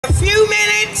few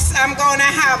minutes, I'm gonna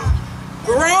have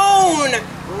grown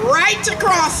right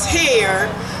across here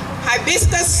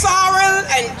hibiscus sorrel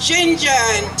and ginger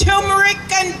and turmeric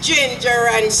and ginger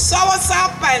and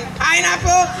soursop and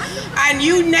pineapple and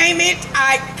you name it,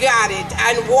 I got it.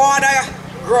 And water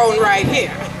grown right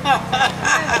here.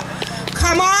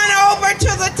 Come on over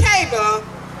to the table.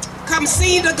 Come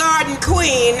see the garden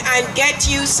queen and get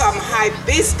you some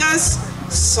hibiscus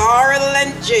sorrel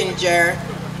and ginger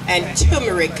and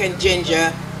turmeric and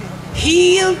ginger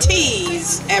heel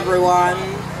teas, everyone.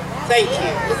 Thank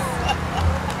you.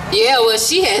 Yeah, what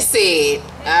she has said,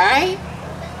 all right?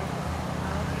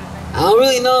 I don't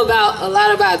really know a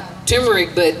lot about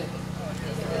turmeric, but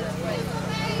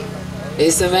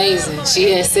it's amazing. She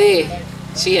has said,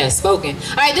 she has spoken.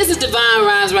 All right, this is Divine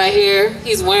Rhymes right here.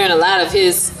 He's wearing a lot of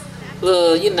his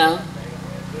little, you know,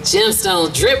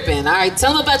 gemstones dripping. All right,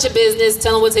 tell them about your business.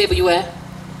 Tell them what table you at.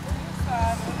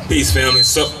 Peace, family.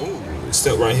 So, ooh,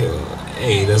 step right here.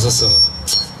 Hey, that's what's up.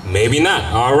 Maybe not.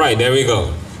 All right, there we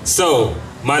go. So,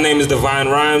 my name is Divine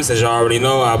Rhymes, as y'all already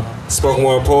know. I'm a spoken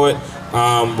word poet.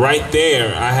 Right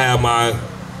there, I have my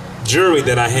jewelry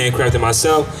that I handcrafted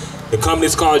myself. The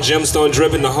company's called Gemstone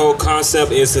Dripping. The whole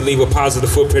concept is to leave a positive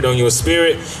footprint on your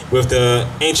spirit with the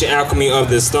ancient alchemy of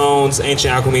the stones,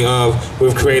 ancient alchemy of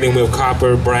with creating with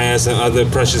copper, brass, and other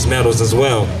precious metals as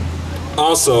well.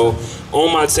 Also,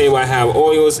 on my table I have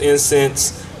oils,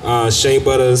 incense, shea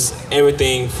butters,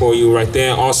 everything for you right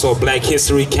there. Also Black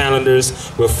History calendars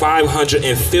with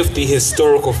 550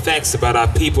 historical facts about our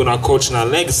people and our culture and our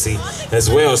legacy as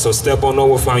well. So step on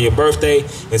over, find your birthday,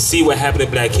 and see what happened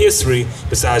in Black History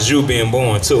besides you being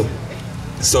born too.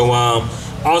 So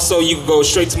also you can go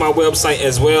straight to my website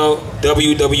as well,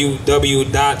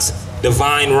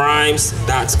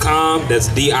 www.divinerhymes.com. That's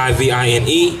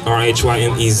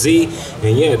DIVINERHYMEZ.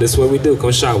 And yeah, that's what we do.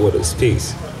 Come shop with us.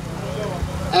 Peace.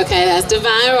 Okay, that's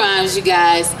Divine Rhymes, you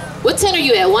guys. What tent are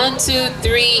you at? 1, 2,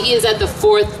 3. He is at the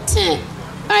 4th tent.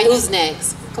 All right, who's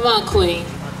next? Come on, Queen.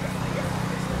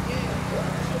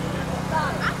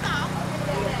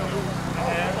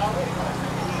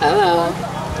 Hello.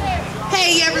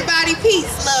 Hey, everybody.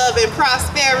 Peace, love, and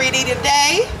prosperity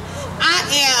today. I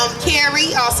am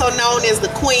Carrie, also known as the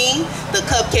Queen, the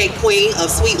Cupcake Queen of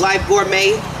Sweet Life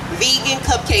Gourmet, vegan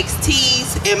cupcakes,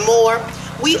 teas, and more.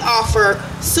 We offer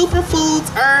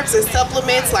superfoods, herbs, and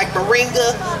supplements like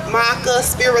moringa, maca,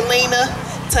 spirulina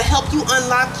to help you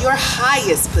unlock your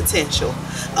highest potential.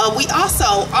 We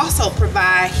also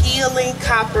provide healing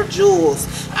copper jewels.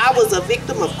 I was a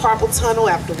victim of carpal tunnel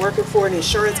after working for an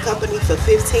insurance company for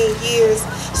 15 years.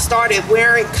 Started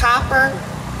wearing copper,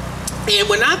 and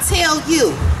when I tell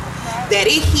you that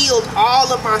it healed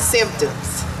all of my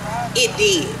symptoms, it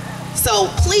did. So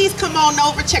please come on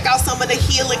over, check out some of the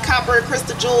healing copper and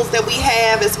crystal jewels that we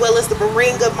have, as well as the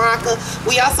moringa, maca.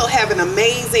 We also have an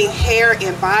amazing hair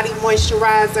and body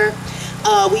moisturizer.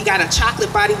 We got a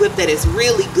chocolate body whip that is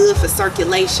really good for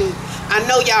circulation. I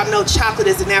know y'all know chocolate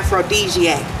is an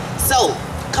aphrodisiac. So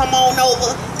come on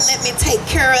over, let me take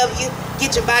care of you,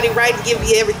 get your body right, and give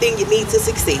you everything you need to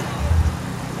succeed.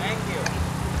 Thank you.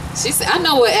 She said, I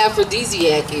know what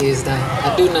aphrodisiac is, though.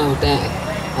 I do know that.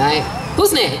 All right.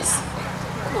 Who's next?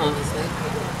 Come on, who's next?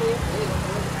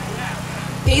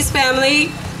 Peace,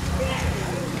 family.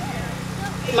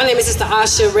 My name is Sister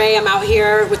Asha Ray. I'm out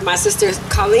here with my sister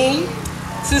Colleen.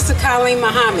 Sister Colleen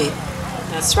Muhammad.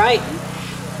 That's right.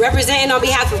 Representing on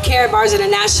behalf of Carrot Bars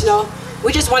International.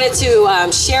 We just wanted to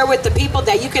share with the people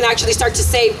that you can actually start to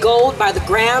save gold by the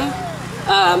gram.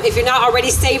 If you're not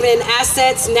already saving in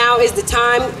assets, now is the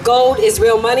time. Gold is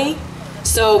real money.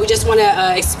 So we just want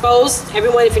to expose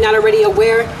everyone, if you're not already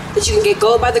aware, that you can get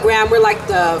gold by the gram. We're like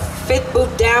the 5th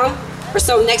boot down or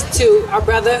so next to our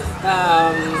brother,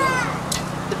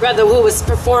 the brother who was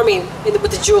performing with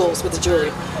the jewels, with the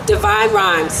jewelry. Divine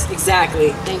Rhymes,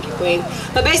 exactly. Thank you, Queen.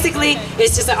 But basically,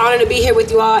 it's just an honor to be here with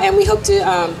you all, and we hope to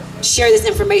share this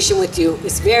information with you.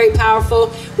 It's very powerful.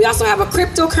 We also have a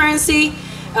cryptocurrency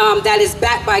that is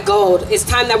backed by gold. It's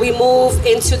time that we move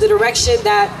into the direction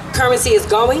that currency is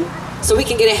going, so we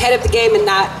can get ahead of the game and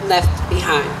not left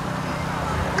behind.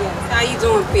 Yes. How you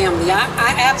doing, family?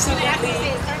 I absolutely,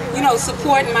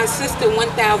 support my sister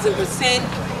 1,000%.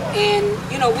 And,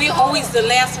 we're always the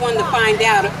last one to find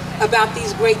out about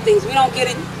these great things. We don't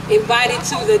get invited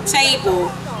to the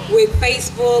table with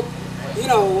Facebook,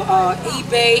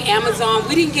 eBay, Amazon.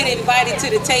 We didn't get invited to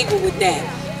the table with that.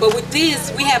 But with this,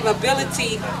 we have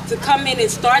ability to come in and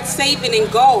start saving in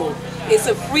gold. It's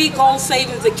a free gold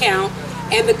savings account.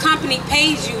 And the company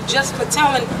pays you just for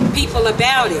telling people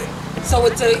about it. So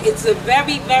it's a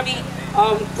very, very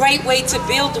great way to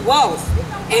build wealth.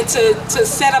 and to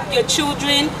set up your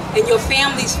children and your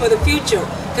families for the future.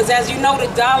 Because as you know,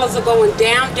 the dollars are going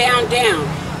down, down, down.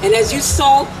 And as you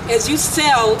save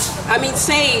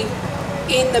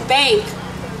in the bank,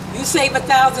 you save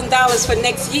 $1,000 for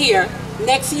next year.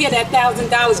 Next year, that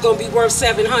 $1,000 is going to be worth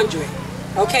 $700.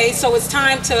 Okay, so it's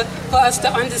time for us to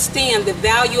understand the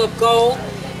value of gold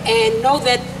and know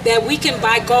that we can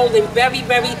buy gold in very,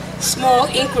 very small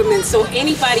increments, so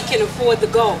anybody can afford the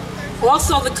gold.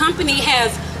 Also, the company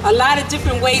has a lot of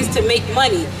different ways to make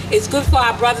money. It's good for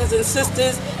our brothers and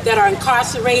sisters that are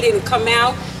incarcerated and come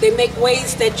out. They make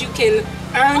ways that you can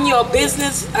earn your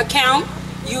business account.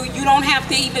 You don't have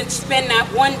to even spend not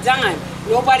one dime.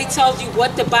 Nobody tells you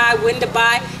what to buy, when to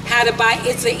buy, how to buy.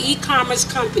 It's an e-commerce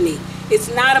company. It's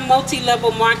not a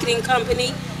multi-level marketing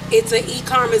company. It's an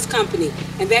e-commerce company.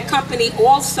 And that company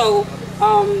also,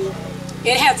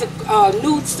 it has a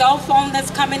new cell phone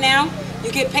that's coming out.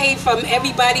 You get paid from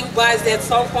everybody who buys that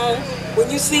cell phone. When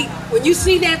you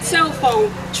see that cell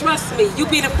phone, trust me, you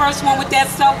be the first one with that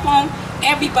cell phone.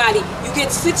 Everybody, you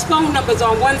get 6 phone numbers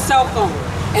on one cell phone.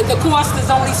 And the cost is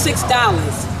only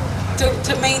 $6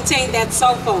 to maintain that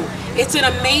cell phone. It's an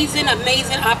amazing,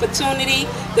 amazing opportunity.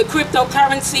 The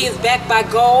cryptocurrency is backed by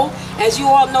gold. As you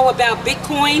all know about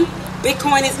Bitcoin,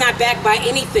 Bitcoin is not backed by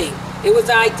anything. It was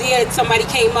an idea that somebody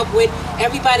came up with.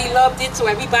 Everybody loved it, so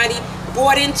everybody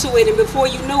bought into it, and before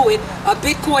you knew it, a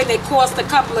Bitcoin that cost a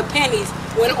couple of pennies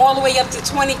went all the way up to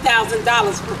 $20,000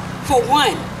 for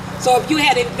one. So if you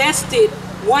had invested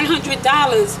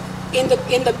 $100 in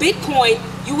the Bitcoin,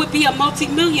 you would be a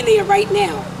multimillionaire right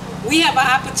now. We have an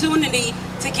opportunity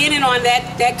to get in on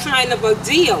that kind of a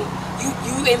deal.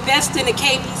 You invest in the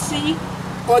KBC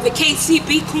or the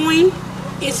KCB coin,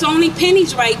 it's only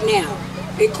pennies right now.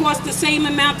 It costs the same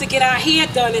amount to get our hair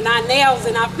done and our nails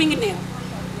and our fingernails.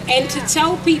 And to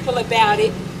tell people about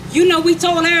it, you know, we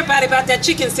told everybody about that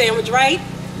chicken sandwich, right?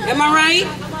 Am I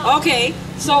right? Okay,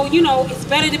 so you know, it's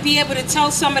better to be able to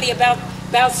tell somebody about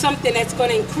something that's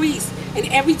going to increase. And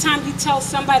every time you tell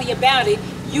somebody about it,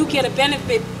 you get a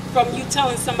benefit from you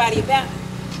telling somebody about it.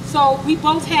 So we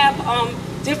both have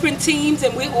different teams,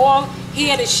 and we're all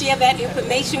here to share that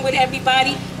information with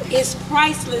everybody. It's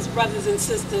priceless, brothers and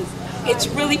sisters. It's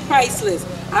really priceless.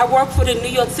 I work for the New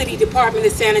York City Department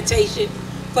of Sanitation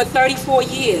for 34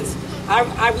 years.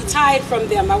 I retired from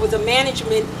them. I was a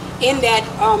management in that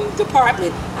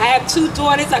department. I have 2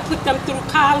 daughters. I put them through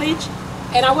college,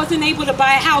 and I wasn't able to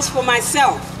buy a house for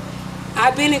myself.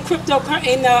 I've been in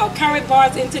Current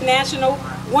Bars International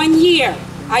 1 year.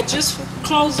 I just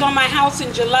closed on my house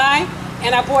in July,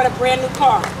 and I bought a brand new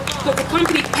car. Because the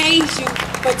company pays you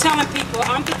for telling people,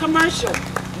 I'm the commercial.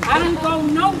 I don't go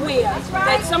nowhere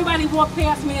that somebody walk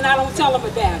past me and I don't tell them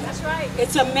about it.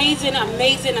 It's amazing,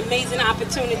 amazing, amazing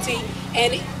opportunity.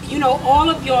 And you know, all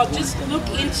of y'all, just look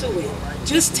into it.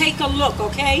 Just take a look,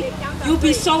 okay? You'll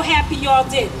be so happy y'all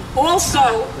did.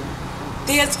 Also,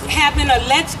 there's having a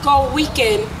Let's Go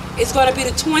weekend. It's going to be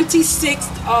the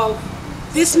 26th of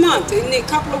this month, in a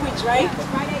couple of weeks, right?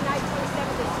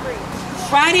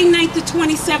 Friday night the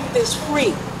 27th is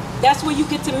free. That's where you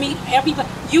get to meet everybody.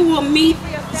 You will meet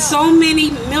so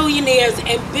many millionaires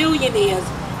and billionaires,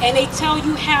 and they tell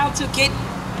you how to get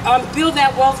build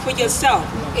that wealth for yourself.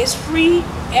 It's free.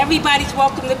 Everybody's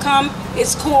welcome to come.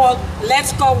 It's called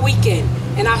Let's Go Weekend,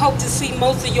 and I hope to see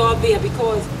most of y'all there,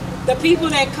 because the people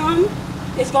that come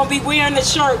is going to be wearing a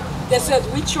shirt that says,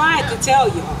 we tried to tell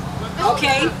y'all.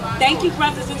 Okay? Thank you,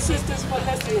 brothers and sisters, for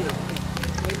listening.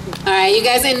 All right, you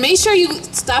guys, and make sure you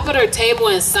stop at our table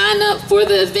and sign up for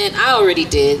the event. I already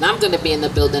did. I'm going to be in the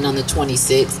building on the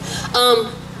 26th.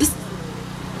 This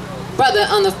brother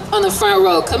on the front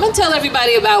row, come and tell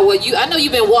everybody about what I know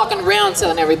you've been walking around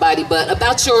telling everybody, but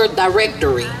about your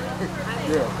directory.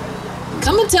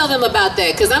 Come and tell them about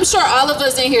that, because I'm sure all of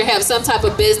us in here have some type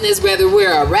of business, whether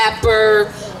we're a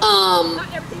rapper,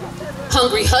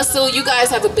 Hungry Hustle. You guys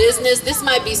have a business. This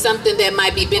might be something that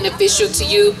might be beneficial to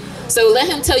you. So let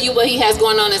him tell you what he has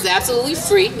going on. It's absolutely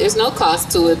free. There's no cost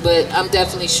to it, but I'm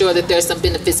definitely sure that there's some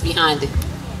benefits behind it.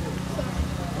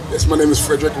 Yes, my name is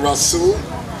Frederick Rasul,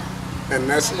 and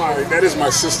that is my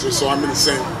sister, so I'm in the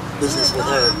same business with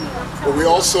her. But we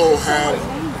also have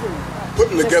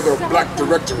putting together a black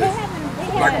directory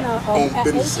for black-owned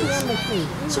businesses.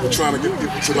 So we're trying to get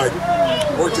people to like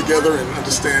work together and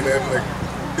understand that like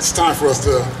it's time for us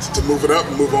to move it up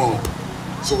and move on.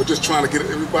 So we're just trying to get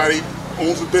everybody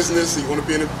owns a business, and you want to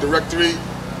be in a directory,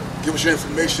 give us your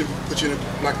information, put you in a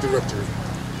black directory.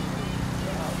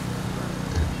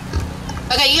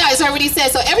 Okay, you guys heard what he said.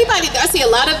 So everybody, I see a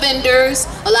lot of vendors.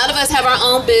 A lot of us have our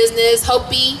own business,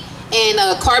 Hopi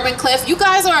and Carbon Clef. You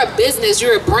guys are a business,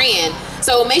 you're a brand.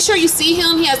 So make sure you see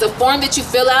him. He has a form that you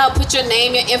fill out, put your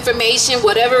name, your information,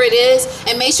 whatever it is,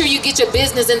 and make sure you get your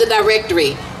business in the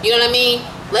directory. You know what I mean?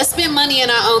 Let's spend money in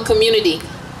our own community.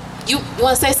 You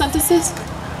want to say something, sis?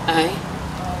 All right.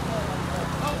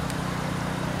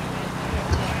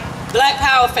 Black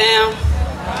Power fam.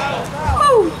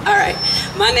 Woo. All right.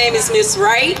 My name is Miss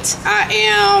Wright. I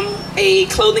am a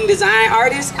clothing design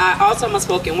artist. I also am a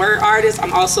spoken word artist.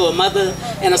 I'm also a mother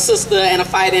and a sister and a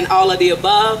fighter and all of the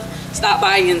above. Stop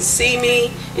by and see me.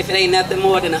 If it ain't nothing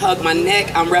more than a hug my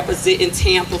neck, I'm representing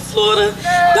Tampa, Florida,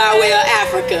 by way of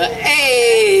Africa.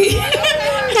 Hey!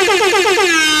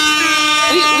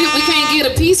 we can't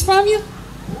get a piece from you?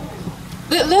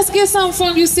 Let's get something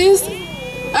from you, sis.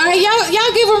 All right,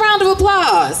 y'all give a round of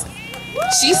applause.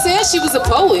 She said she was a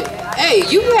poet. Hey,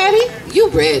 you ready? You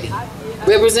ready.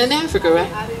 Represent Africa, right?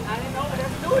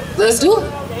 Let's do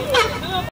it.